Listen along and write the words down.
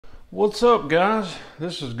What's up, guys?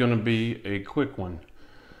 This is going to be a quick one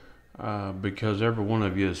because every one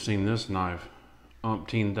of you has seen this knife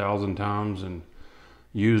umpteen thousand times and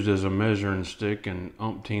used as a measuring stick in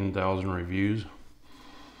umpteen thousand reviews.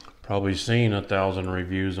 Probably seen 1,000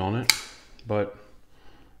 reviews on it, but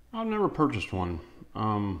I've never purchased one.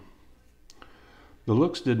 The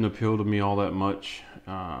looks didn't appeal to me all that much.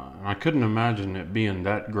 I couldn't imagine it being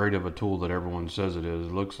that great of a tool that everyone says it is.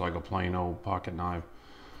 It looks like a plain old pocket knife.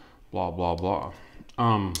 Blah blah blah.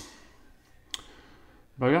 But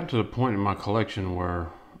I got to the point in my collection where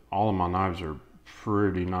all of my knives are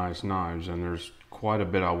pretty nice knives, and there's quite a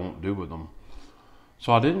bit I won't do with them.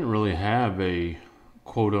 So I didn't really have a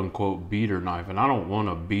quote unquote beater knife, and I don't want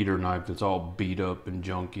a beater knife that's all beat up and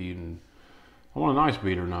junky. And I want a nice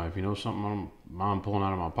beater knife, you know, something I don't mind pulling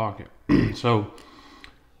out of my pocket. So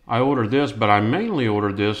I ordered this, but I mainly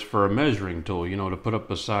ordered this for a measuring tool, you know, to put up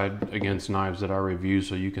beside against knives that I review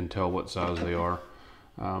so you can tell what size they are.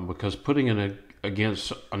 Because putting it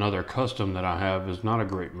against another custom that I have is not a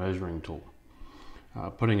great measuring tool.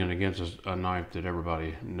 Putting it against a knife that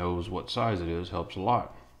everybody knows what size it is helps a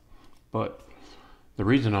lot. But the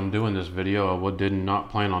reason I'm doing this video, I did not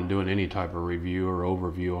plan on doing any type of review or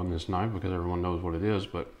overview on this knife because everyone knows what it is.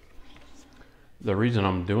 But the reason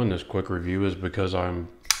I'm doing this quick review is because I'm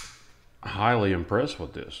highly impressed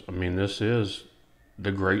with this. I mean, this is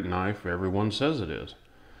the great knife everyone says it is.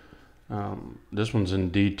 This one's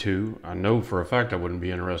in D2. I know for a fact I wouldn't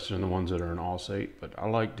be interested in the ones that are in AUS-8, but I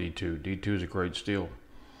like D2. D2 is a great steel.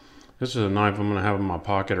 This is a knife I'm going to have in my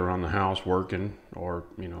pocket around the house working, or,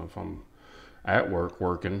 you know, if I'm at work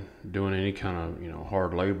working, doing any kind of, you know,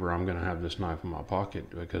 hard labor, I'm going to have this knife in my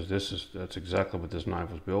pocket because that's exactly what this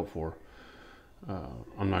knife was built for.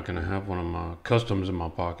 I'm not going to have one of my customs in my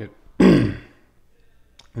pocket,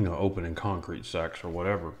 you know, opening concrete sacks or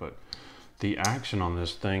whatever. But the action on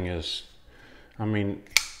this thing is, I mean,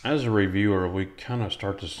 as a reviewer, we kind of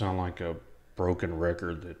start to sound like a broken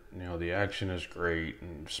record that, you know, the action is great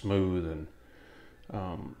and smooth,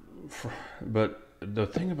 and but the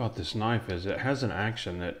thing about this knife is it has an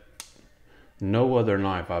action that no other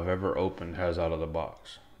knife I've ever opened has out of the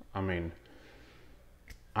box. I mean,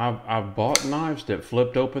 I've bought knives that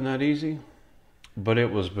flipped open that easy, but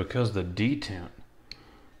it was because the detent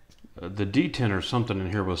or something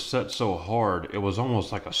in here was set so hard, it was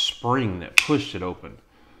almost like a spring that pushed it open.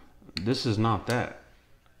 This is not that.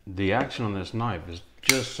 The action on this knife is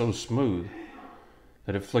just so smooth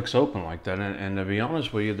that it flicks open like that. And to be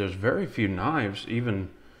honest with you, there's very few knives, even,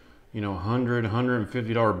 you know, $100, $150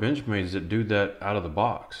 Benchmades that do that out of the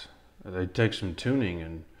box. They take some tuning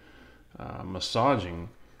and massaging,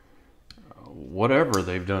 whatever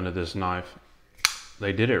they've done to this knife.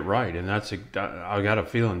 They did it right, and I got a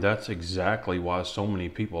feeling that's exactly why so many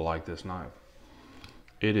people like this knife.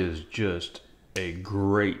 It is just a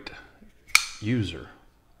great user.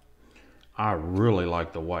 I really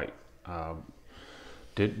like the white. I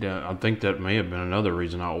think that may have been another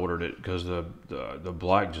reason I ordered it, because the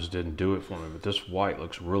black just didn't do it for me. But this white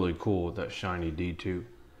looks really cool with that shiny D2.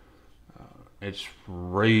 It's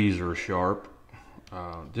razor sharp.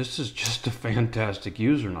 This is just a fantastic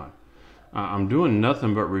user knife. I'm doing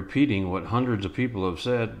nothing but repeating what hundreds of people have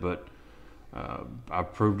said, but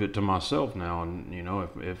I've proved it to myself now. And, you know,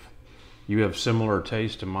 if you have similar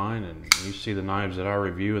taste to mine and you see the knives that I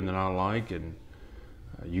review and that I like, and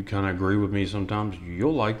you kind of agree with me sometimes,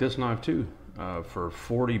 you'll like this knife too. For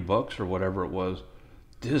 40 bucks or whatever it was,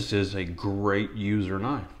 this is a great user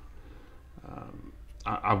knife.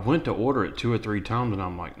 I went to order it 2 or 3 times and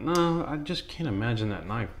I'm like, no, I just can't imagine that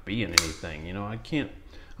knife being anything. You know, I can't.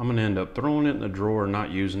 I'm going to end up throwing it in the drawer and not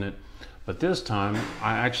using it. But this time,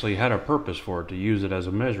 I actually had a purpose for it, to use it as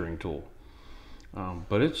a measuring tool.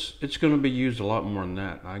 But it's going to be used a lot more than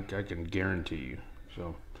that. I can guarantee you.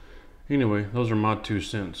 So anyway, those are my 2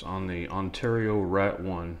 cents on the Ontario Rat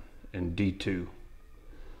 1 and D2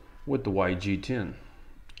 with the YG10.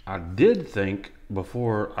 I did think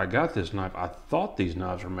before I got this knife, I thought these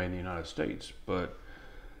knives were made in the United States, but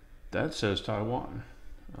that says Taiwan.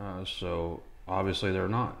 So obviously they're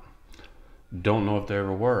not. Don't know if they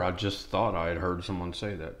ever were. I just thought I had heard someone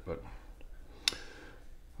say that, but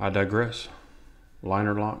I digress.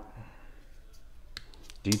 Liner lock,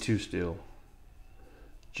 D2 steel,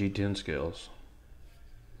 G10 scales.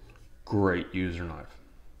 Great user knife.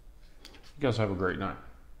 You guys have a great night.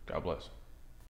 God bless.